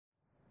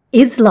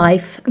Is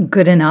life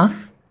good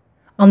enough?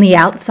 On the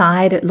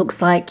outside, it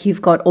looks like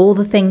you've got all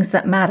the things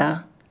that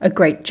matter. A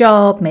great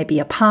job, maybe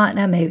a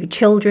partner, maybe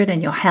children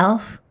and your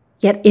health.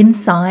 Yet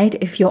inside,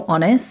 if you're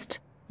honest,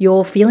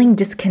 you're feeling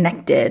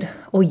disconnected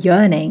or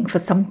yearning for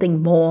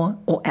something more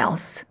or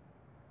else.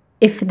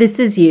 If this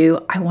is you,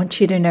 I want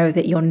you to know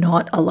that you're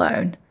not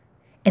alone.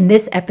 In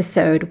this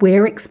episode,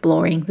 we're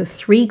exploring the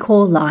 3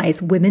 core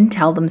lies women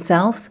tell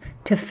themselves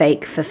to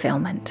fake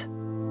fulfillment.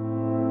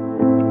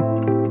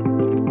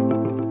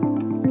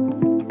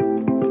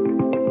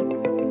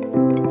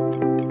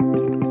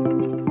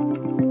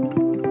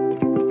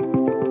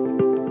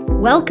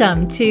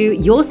 Welcome to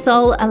Your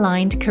Soul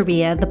Aligned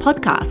Career, the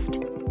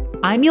podcast.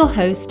 I'm your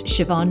host,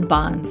 Siobhan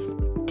Barnes.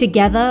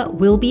 Together,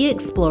 we'll be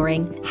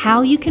exploring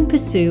how you can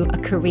pursue a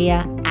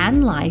career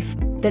and life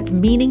that's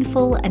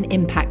meaningful and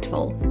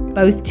impactful,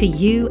 both to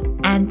you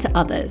and to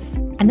others,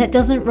 and that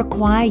doesn't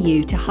require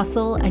you to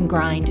hustle and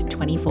grind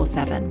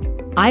 24/7.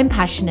 I'm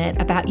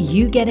passionate about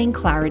you getting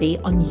clarity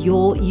on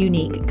your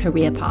unique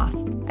career path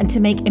and to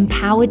make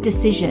empowered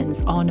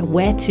decisions on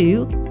where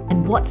to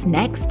and what's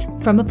next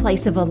from a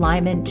place of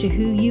alignment to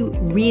who you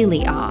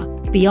really are,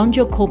 beyond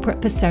your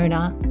corporate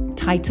persona,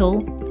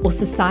 title, or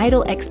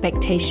societal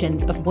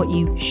expectations of what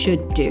you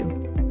should do.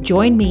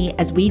 Join me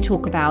as we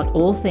talk about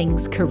all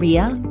things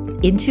career,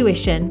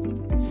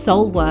 intuition,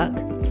 soul work,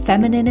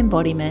 feminine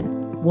embodiment,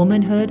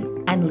 womanhood,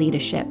 and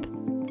leadership.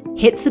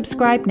 Hit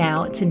subscribe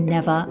now to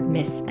never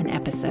miss an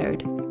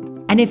episode.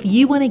 And if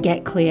you want to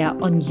get clear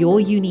on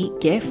your unique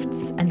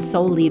gifts and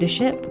soul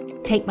leadership,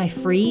 take my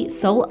free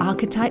soul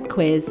archetype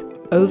quiz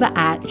over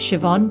at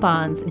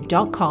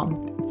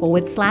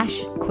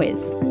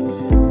siobhanbarnes.com/quiz.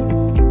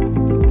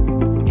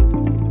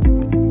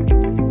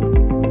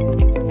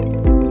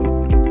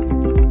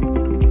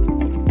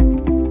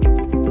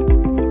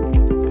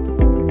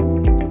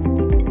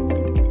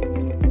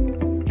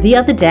 The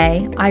other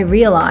day, I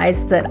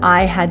realized that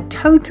I had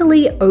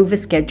totally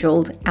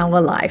overscheduled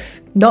our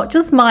life. Not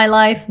just my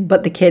life,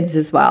 but the kids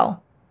as well.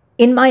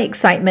 In my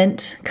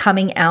excitement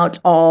coming out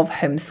of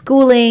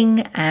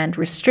homeschooling and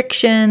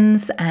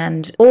restrictions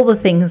and all the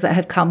things that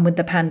have come with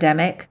the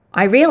pandemic,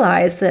 I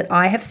realized that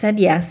I have said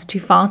yes to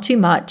far too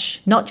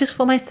much, not just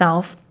for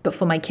myself, but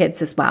for my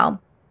kids as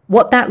well.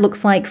 What that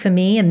looks like for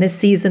me in this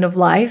season of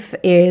life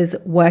is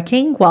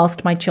working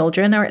whilst my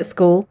children are at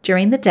school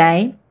during the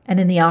day, and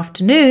in the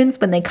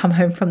afternoons when they come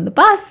home from the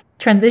bus,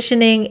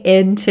 transitioning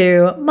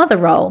into mother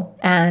role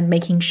and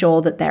making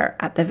sure that they're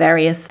at the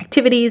various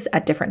activities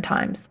at different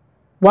times.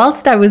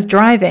 Whilst I was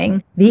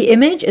driving, the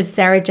image of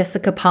Sarah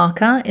Jessica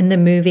Parker in the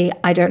movie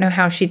I Don't Know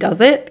How She Does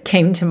It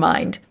came to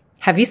mind.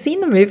 Have you seen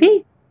the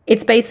movie?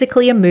 It's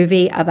basically a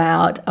movie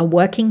about a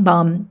working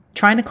mum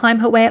trying to climb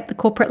her way up the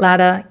corporate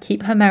ladder,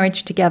 keep her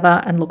marriage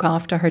together, and look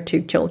after her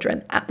 2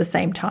 children at the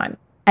same time.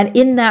 And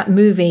in that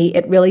movie,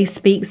 it really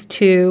speaks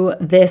to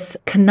this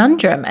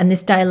conundrum and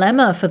this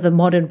dilemma for the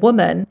modern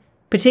woman,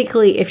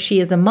 particularly if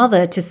she is a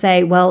mother, to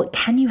say, well,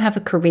 can you have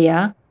a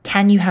career?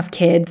 Can you have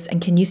kids?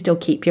 And can you still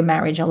keep your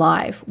marriage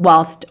alive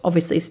whilst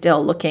obviously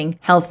still looking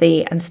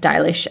healthy and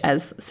stylish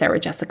as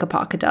Sarah Jessica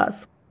Parker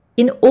does?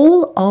 In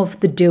all of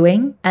the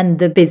doing and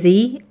the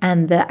busy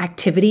and the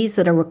activities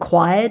that are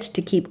required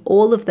to keep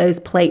all of those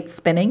plates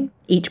spinning,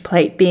 each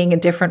plate being a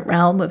different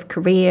realm of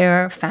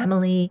career,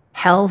 family,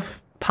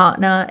 health,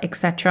 partner,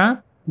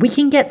 etc., we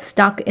can get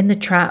stuck in the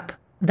trap,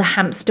 the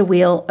hamster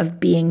wheel of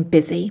being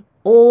busy,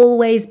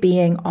 always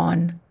being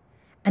on.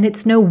 And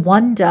it's no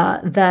wonder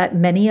that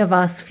many of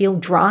us feel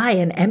dry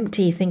and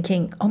empty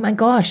thinking, oh my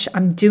gosh,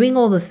 I'm doing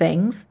all the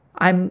things.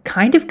 I'm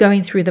kind of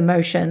going through the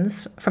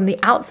motions. From the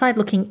outside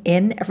looking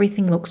in,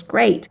 everything looks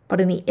great. But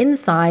on the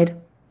inside,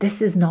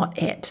 this is not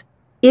it.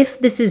 If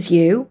this is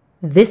you,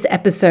 this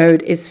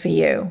episode is for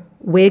you.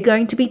 We're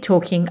going to be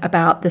talking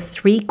about the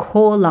 3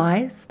 core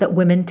lies that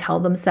women tell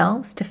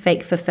themselves to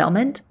fake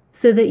fulfillment,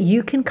 so that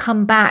you can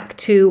come back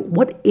to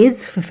what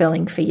is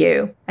fulfilling for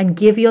you and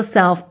give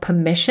yourself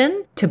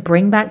permission to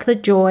bring back the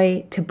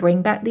joy, to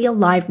bring back the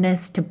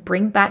aliveness, to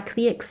bring back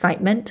the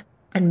excitement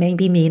and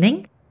maybe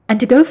meaning, and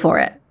to go for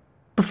it.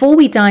 Before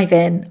we dive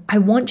in, I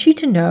want you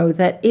to know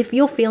that if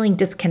you're feeling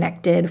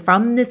disconnected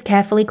from this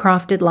carefully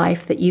crafted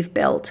life that you've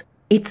built,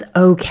 it's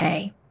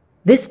okay.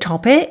 This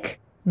topic,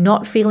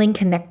 not feeling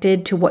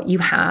connected to what you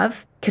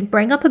have, can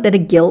bring up a bit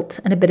of guilt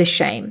and a bit of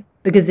shame,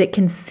 because it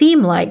can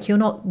seem like you're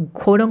not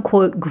quote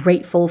unquote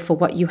grateful for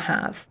what you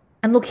have.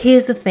 And look,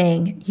 here's the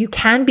thing. You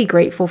can be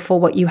grateful for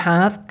what you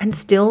have and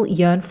still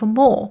yearn for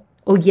more,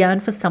 or yearn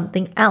for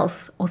something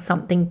else or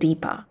something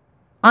deeper.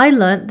 I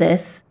learned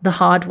this the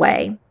hard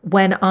way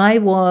when I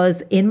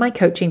was in my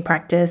coaching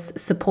practice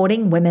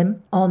supporting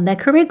women on their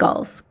career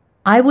goals.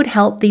 I would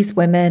help these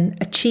women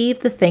achieve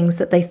the things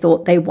that they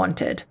thought they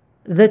wanted: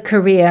 the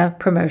career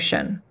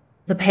promotion,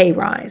 the pay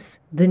rise,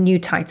 the new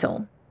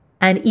title.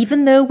 And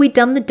even though we'd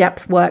done the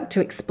depth work to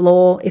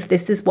explore if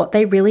this is what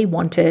they really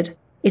wanted,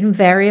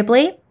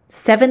 invariably,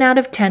 7 out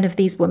of 10 of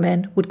these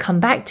women would come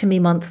back to me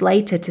months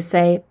later to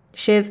say,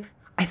 Shiv,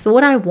 I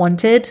thought I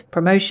wanted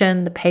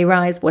promotion, the pay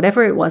rise,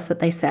 whatever it was that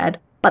they said,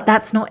 but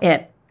that's not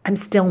it. I'm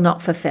still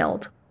not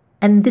fulfilled.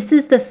 And this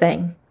is the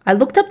thing. I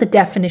looked up the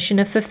definition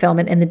of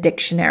fulfillment in the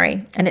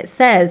dictionary, and it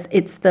says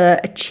it's the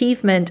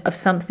achievement of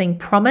something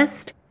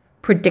promised,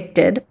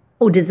 predicted,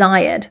 or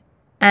desired.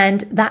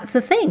 And that's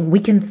the thing. We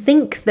can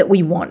think that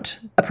we want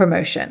a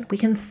promotion. We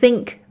can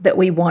think that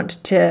we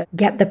want to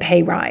get the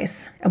pay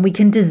rise, and we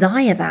can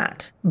desire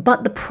that.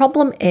 But the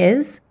problem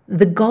is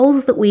the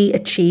goals that we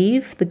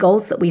achieve, the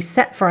goals that we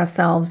set for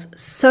ourselves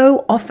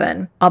so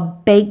often are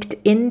baked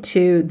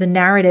into the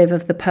narrative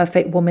of the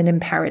perfect woman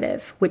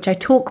imperative, which I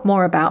talk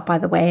more about, by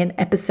the way, in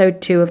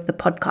episode 2 of the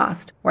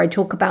podcast, where I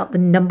talk about the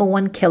number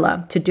one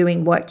killer to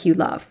doing work you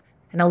love.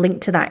 And I'll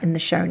link to that in the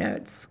show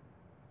notes.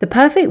 The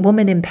perfect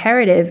woman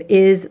imperative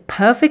is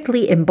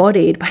perfectly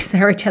embodied by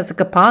Sarah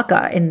Jessica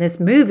Parker in this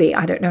movie.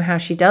 I don't know how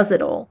she does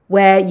it all,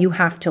 where you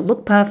have to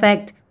look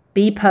perfect,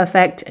 be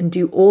perfect, and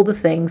do all the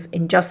things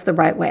in just the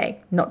right way.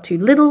 Not too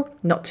little,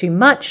 not too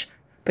much,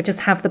 but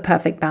just have the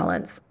perfect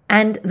balance.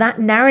 And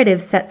that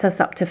narrative sets us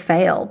up to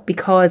fail,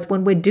 because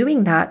when we're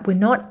doing that, we're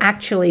not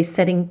actually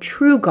setting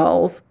true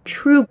goals,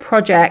 true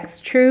projects,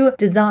 true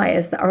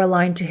desires that are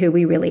aligned to who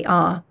we really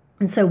are.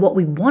 And so what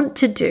we want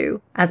to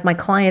do, as my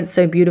clients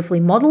so beautifully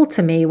modeled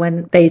to me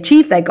when they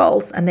achieved their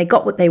goals and they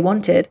got what they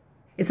wanted,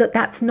 is that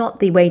that's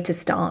not the way to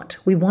start.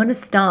 We want to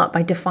start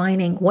by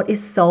defining what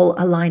is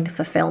soul-aligned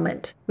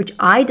fulfillment, which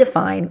I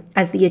define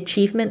as the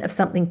achievement of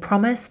something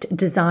promised,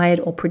 desired,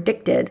 or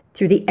predicted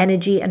through the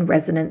energy and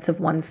resonance of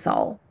one's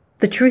soul.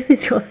 The truth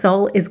is, your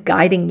soul is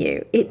guiding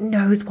you. It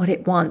knows what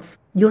it wants.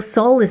 Your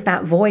soul is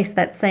that voice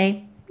that's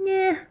saying,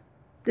 yeah,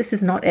 this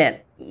is not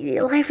it.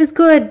 Life is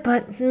good,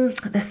 but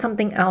there's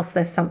something else,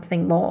 there's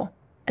something more.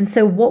 And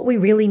so what we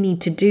really need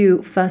to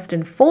do first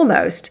and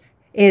foremost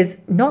is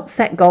not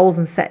set goals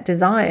and set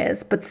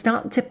desires, but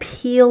start to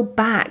peel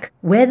back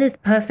where this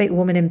perfect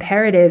woman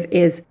imperative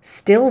is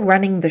still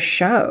running the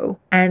show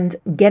and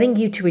getting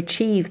you to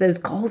achieve those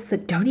goals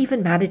that don't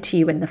even matter to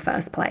you in the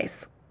first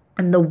place.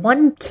 And the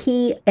one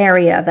key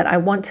area that I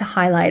want to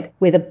highlight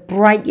with a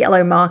bright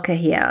yellow marker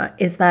here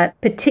is that,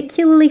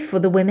 particularly for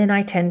the women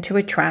I tend to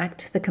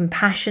attract, the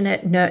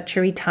compassionate,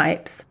 nurturing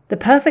types, the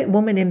perfect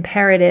woman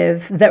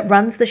imperative that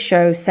runs the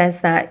show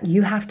says that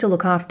you have to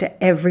look after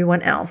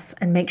everyone else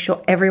and make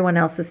sure everyone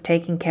else is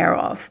taken care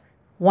of.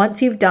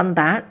 Once you've done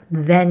that,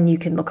 then you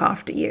can look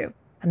after you.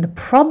 And the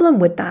problem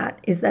with that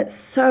is that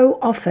so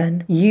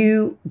often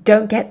you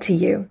don't get to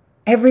you.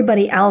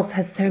 Everybody else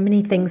has so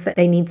many things that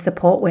they need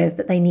support with,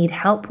 that they need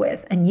help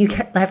with, and you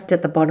get left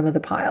at the bottom of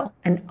the pile.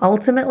 And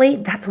ultimately,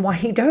 that's why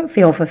you don't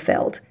feel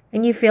fulfilled,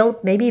 and you feel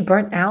maybe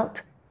burnt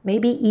out,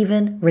 maybe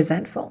even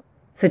resentful.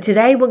 So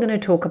today we're going to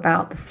talk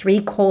about the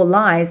 3 core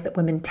lies that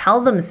women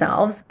tell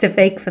themselves to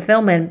fake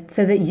fulfillment,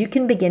 so that you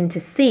can begin to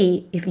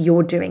see if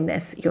you're doing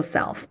this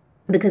yourself.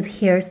 Because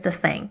here's the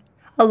thing.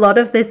 A lot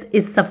of this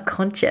is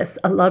subconscious.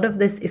 A lot of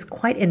this is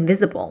quite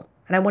invisible.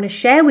 And I want to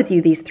share with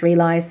you these 3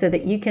 lies so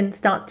that you can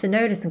start to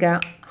notice and go,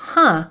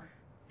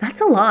 that's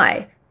a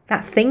lie.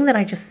 That thing that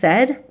I just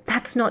said,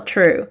 that's not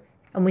true.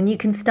 And when you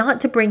can start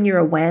to bring your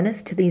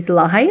awareness to these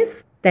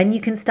lies, then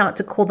you can start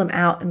to call them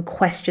out and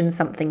question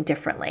something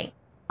differently.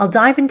 I'll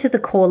dive into the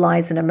core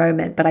lies in a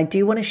moment, but I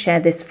do want to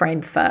share this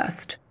frame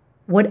first.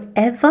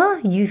 Whatever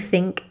you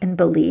think and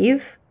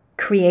believe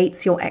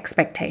creates your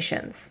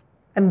expectations.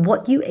 And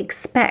what you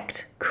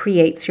expect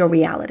creates your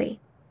reality.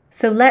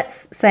 So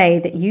let's say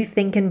that you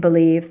think and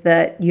believe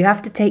that you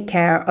have to take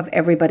care of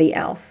everybody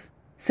else.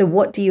 So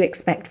what do you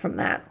expect from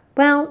that?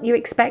 Well, you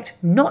expect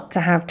not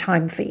to have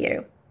time for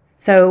you.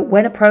 So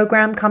when a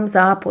program comes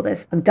up or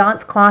there's a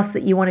dance class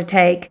that you want to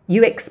take,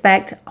 you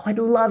expect, I'd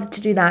love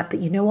to do that, but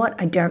you know what?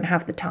 I don't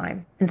have the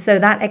time. And so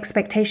that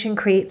expectation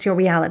creates your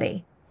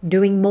reality,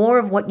 doing more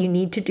of what you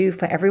need to do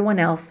for everyone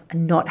else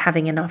and not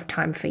having enough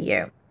time for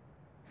you.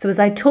 So as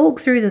I talk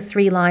through the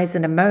 3 lies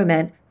in a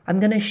moment, I'm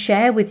going to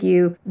share with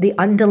you the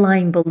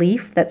underlying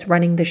belief that's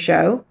running the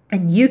show,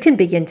 and you can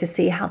begin to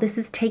see how this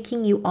is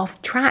taking you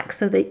off track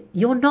so that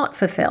you're not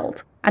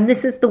fulfilled. And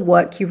this is the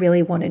work you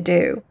really want to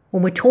do.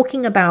 When we're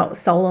talking about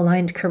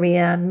soul-aligned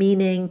career,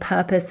 meaning,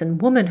 purpose,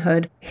 and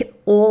womanhood, it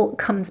all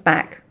comes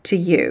back to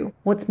you.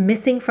 What's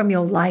missing from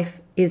your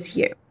life is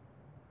you.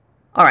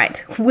 All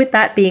right, with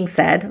that being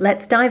said,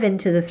 let's dive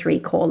into the 3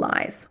 core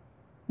lies.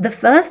 The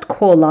first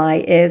core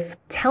lie is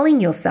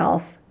telling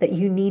yourself that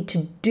you need to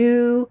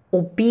do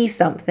or be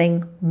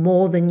something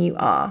more than you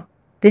are.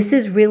 This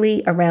is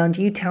really around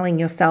you telling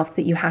yourself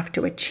that you have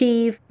to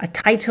achieve a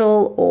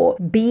title or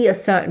be a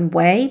certain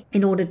way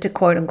in order to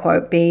quote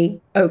unquote be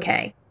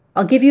okay.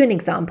 I'll give you an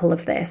example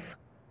of this.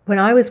 When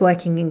I was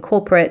working in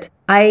corporate,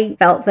 I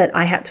felt that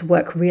I had to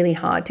work really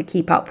hard to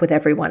keep up with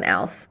everyone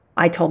else.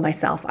 I told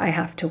myself I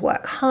have to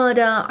work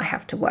harder, I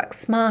have to work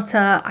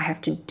smarter, I have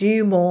to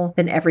do more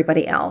than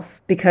everybody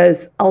else.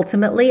 Because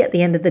ultimately, at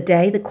the end of the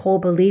day, the core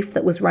belief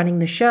that was running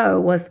the show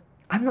was,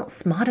 I'm not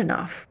smart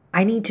enough.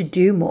 I need to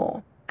do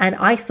more. And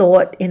I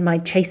thought in my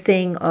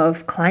chasing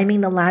of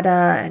climbing the ladder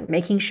and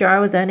making sure I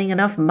was earning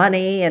enough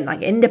money and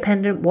like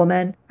independent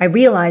woman, I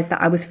realized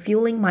that I was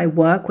fueling my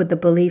work with the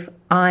belief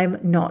I'm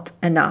not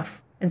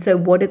enough. And so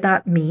what did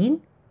that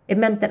mean? It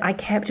meant that I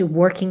kept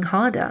working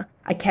harder.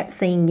 I kept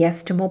saying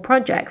yes to more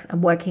projects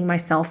and working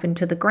myself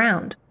into the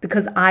ground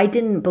because I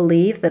didn't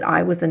believe that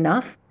I was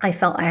enough. I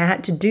felt I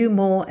had to do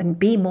more and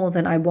be more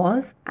than I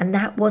was, and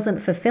that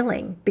wasn't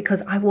fulfilling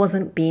because I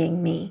wasn't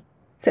being me.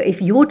 So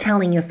if you're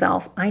telling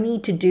yourself, I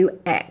need to do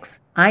X,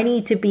 I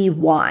need to be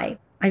Y,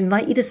 I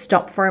invite you to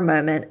stop for a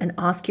moment and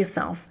ask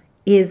yourself,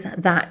 is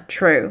that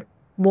true?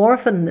 More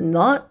often than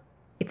not,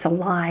 it's a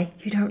lie.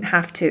 You don't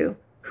have to.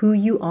 Who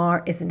you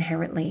are is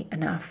inherently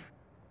enough.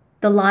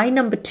 The lie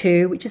number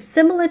 2, which is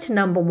similar to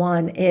number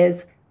 1,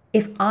 is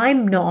if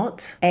I'm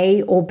not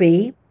A or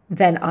B,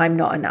 then I'm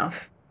not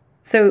enough.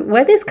 So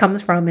where this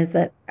comes from is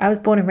that I was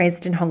born and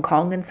raised in Hong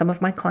Kong, and some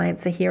of my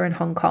clients are here in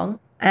Hong Kong.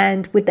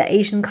 And with the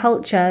Asian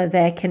culture,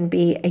 there can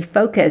be a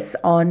focus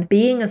on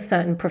being a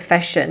certain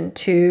profession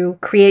to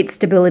create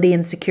stability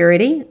and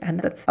security. And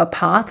that's a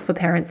path for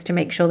parents to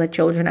make sure their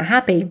children are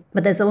happy.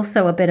 But there's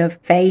also a bit of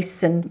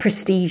face and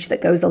prestige that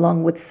goes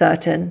along with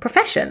certain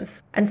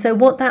professions. And so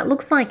what that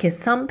looks like is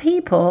some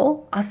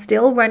people are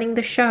still running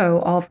the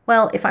show of,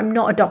 well, if I'm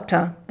not a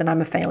doctor, then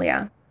I'm a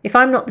failure. If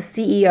I'm not the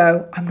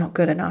CEO, I'm not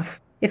good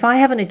enough. If I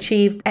haven't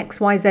achieved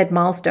XYZ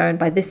milestone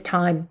by this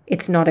time,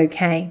 it's not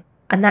okay.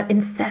 And that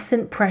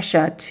incessant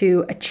pressure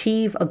to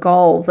achieve a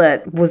goal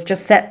that was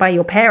just set by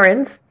your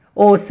parents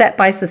or set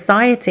by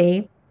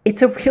society,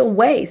 it's a real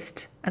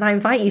waste. And I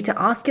invite you to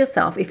ask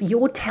yourself, if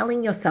you're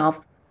telling yourself,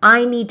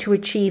 I need to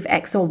achieve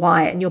X or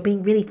Y, and you're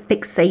being really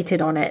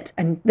fixated on it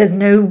and there's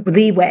no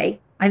leeway,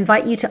 I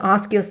invite you to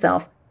ask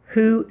yourself,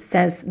 who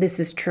says this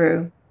is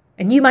true?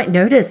 And you might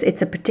notice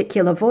it's a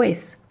particular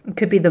voice. It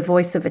could be the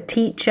voice of a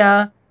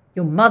teacher,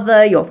 your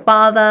mother, your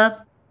father.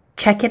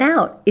 Check it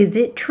out. Is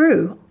it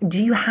true?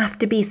 Do you have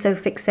to be so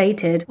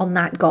fixated on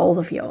that goal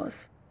of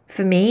yours?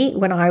 For me,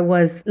 when I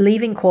was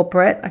leaving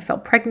corporate, I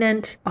felt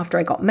pregnant after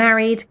I got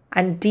married.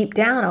 And deep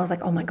down, I was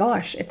like, oh my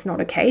gosh, it's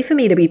not okay for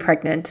me to be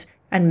pregnant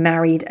and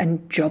married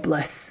and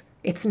jobless.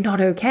 It's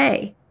not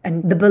okay.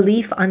 And the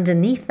belief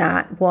underneath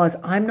that was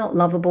I'm not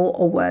lovable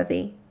or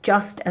worthy,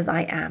 just as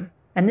I am.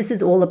 And this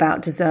is all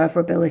about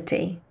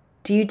deservability.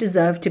 Do you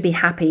deserve to be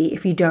happy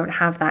if you don't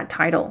have that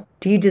title?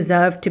 Do you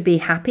deserve to be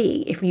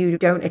happy if you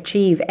don't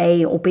achieve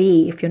A or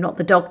B, if you're not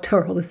the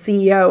doctor or the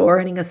CEO or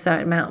earning a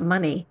certain amount of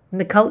money?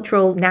 And the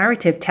cultural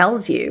narrative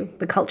tells you,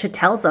 the culture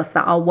tells us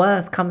that our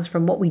worth comes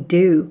from what we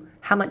do,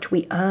 how much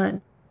we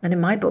earn. And in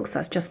my books,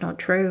 that's just not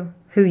true.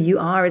 Who you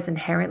are is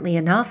inherently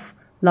enough,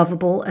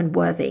 lovable, and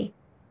worthy.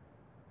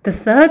 The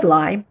third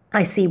lie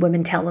I see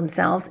women tell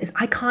themselves is,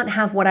 I can't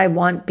have what I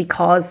want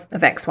because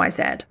of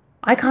XYZ.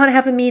 I can't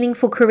have a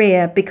meaningful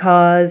career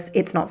because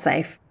it's not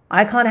safe.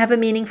 I can't have a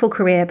meaningful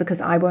career because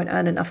I won't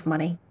earn enough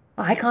money.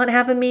 I can't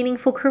have a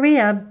meaningful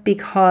career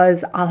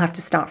because I'll have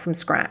to start from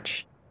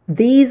scratch.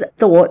 These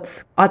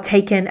thoughts are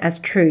taken as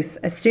truth.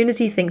 As soon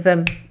as you think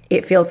them,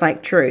 it feels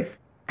like truth.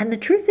 And the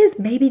truth is,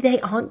 maybe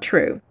they aren't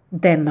true.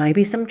 There might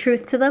be some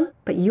truth to them,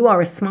 but you are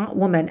a smart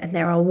woman and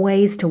there are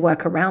ways to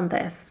work around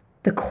this.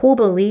 The core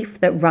belief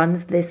that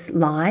runs this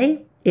lie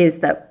is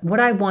that what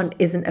I want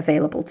isn't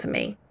available to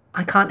me.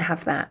 I can't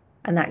have that.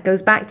 And that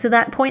goes back to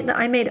that point that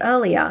I made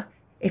earlier.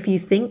 If you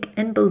think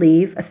and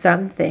believe a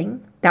certain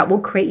thing, that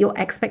will create your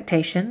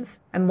expectations,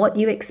 and what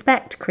you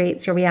expect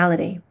creates your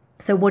reality.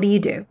 So what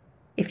do?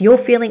 If you're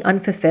feeling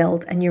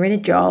unfulfilled and you're in a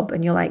job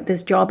and you're like,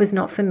 this job is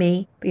not for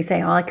me, but you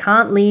say, oh, I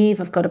can't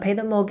leave, I've got to pay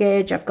the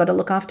mortgage, I've got to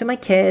look after my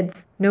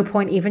kids, no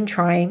point even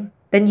trying,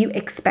 then you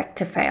expect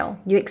to fail.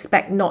 You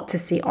expect not to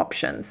see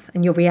options,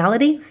 and your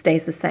reality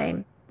stays the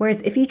same.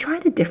 Whereas if you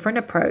tried a different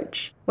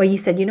approach, where you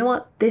said, you know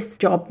what, this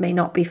job may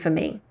not be for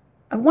me,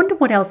 I wonder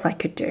what else I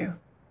could do.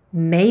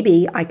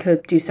 Maybe I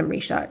could do some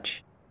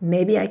research.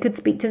 Maybe I could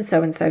speak to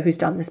so-and-so who's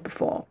done this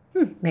before.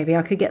 Maybe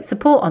I could get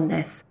support on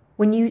this.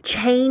 When you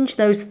change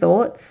those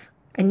thoughts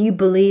and you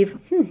believe,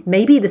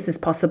 maybe this is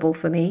possible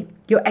for me,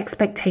 your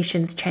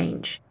expectations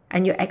change.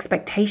 And your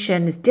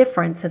expectation is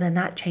different, so then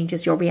that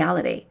changes your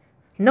reality.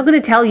 I'm not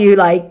going to tell you,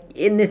 like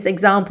in this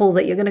example,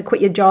 that you're going to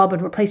quit your job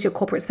and replace your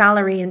corporate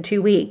salary in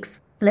 2 weeks.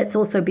 Let's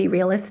also be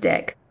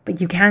realistic, but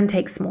you can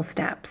take small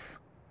steps.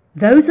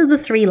 Those are the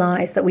 3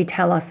 lies that we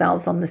tell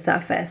ourselves on the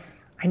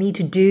surface. I need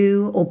to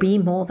do or be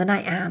more than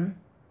I am.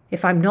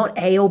 If I'm not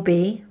A or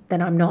B,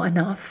 then I'm not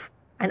enough.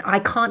 And I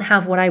can't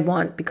have what I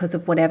want because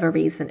of whatever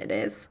reason it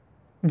is.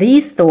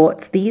 These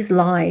thoughts, these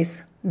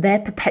lies, they're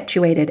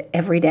perpetuated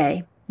every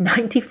day.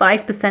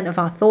 95% of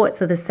our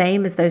thoughts are the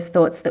same as those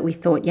thoughts that we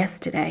thought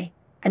yesterday.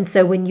 And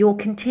so when you're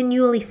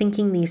continually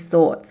thinking these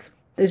thoughts,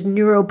 those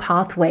neural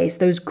pathways,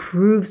 those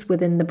grooves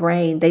within the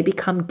brain, they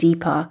become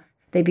deeper,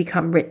 they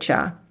become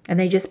richer. And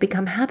they just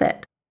become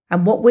habit.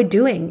 And what we're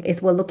doing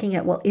is we're looking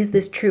at, well, is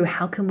this true?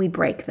 How can we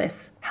break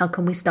this? How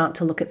can we start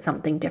to look at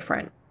something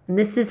different? And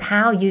this is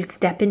how you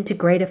step into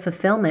greater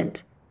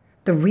fulfillment.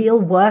 The real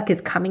work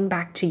is coming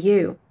back to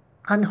you,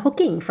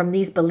 unhooking from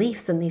these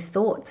beliefs and these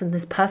thoughts and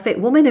this perfect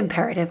woman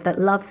imperative that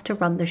loves to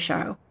run the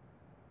show.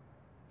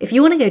 If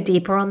you want to go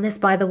deeper on this,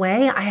 by the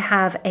way, I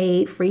have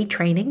a free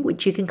training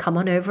which you can come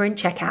on over and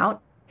check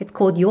out. It's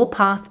called Your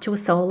Path to a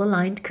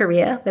Soul-Aligned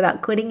Career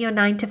Without Quitting Your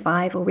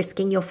 9-to-5 or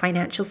Risking Your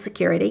Financial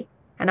Security.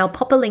 And I'll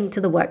pop a link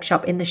to the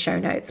workshop in the show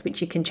notes, which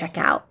you can check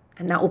out.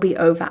 And that will be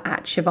over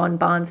at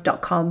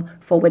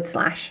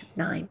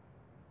siobhanbarnes.com/9.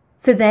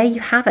 So there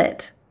you have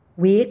it.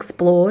 We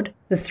explored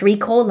the 3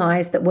 core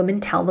lies that women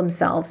tell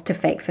themselves to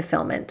fake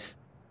fulfillment,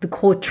 the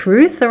core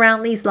truth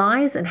around these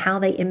lies and how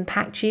they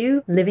impact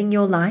you living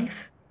your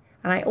life.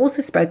 And I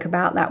also spoke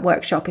about that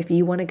workshop if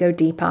you want to go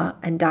deeper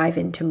and dive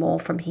into more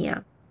from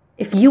here.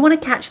 If you want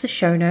to catch the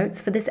show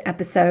notes for this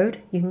episode,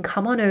 you can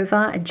come on over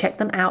and check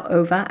them out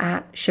over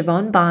at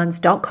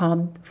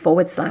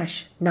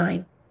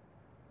siobhanbarnes.com/9.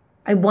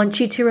 I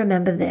want you to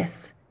remember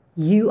this.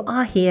 You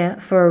are here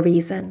for a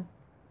reason.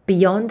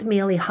 Beyond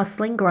merely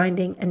hustling,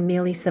 grinding, and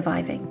merely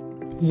surviving.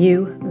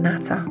 You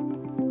matter.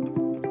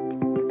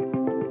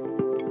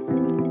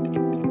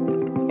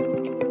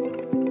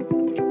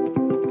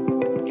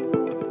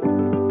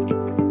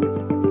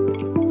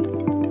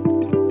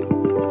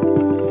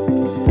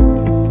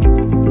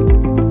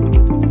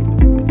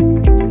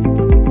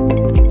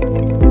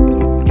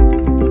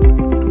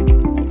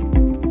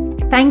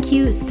 Thank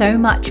you so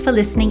much for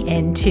listening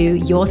in to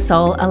Your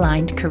Soul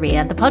Aligned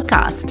Career, the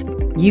podcast.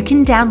 You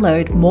can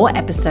download more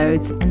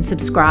episodes and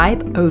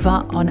subscribe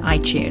over on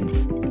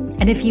iTunes.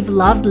 And if you've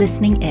loved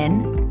listening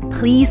in,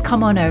 please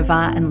come on over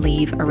and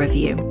leave a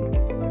review.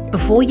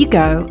 Before you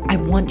go, I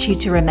want you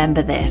to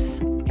remember this.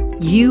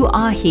 You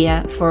are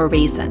here for a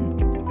reason.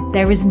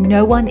 There is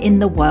no one in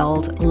the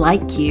world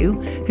like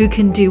you who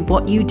can do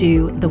what you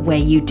do the way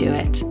you do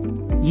it.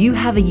 You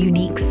have a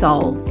unique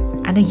soul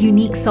and a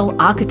unique soul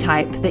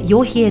archetype that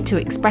you're here to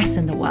express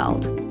in the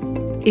world.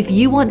 If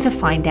you want to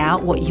find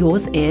out what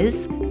yours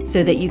is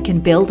so that you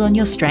can build on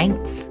your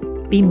strengths,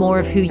 be more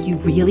of who you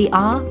really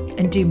are,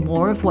 and do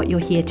more of what you're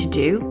here to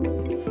do,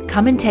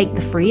 come and take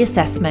the free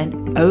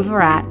assessment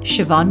over at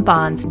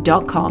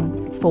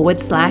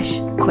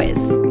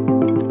siobhanbarnes.com/quiz.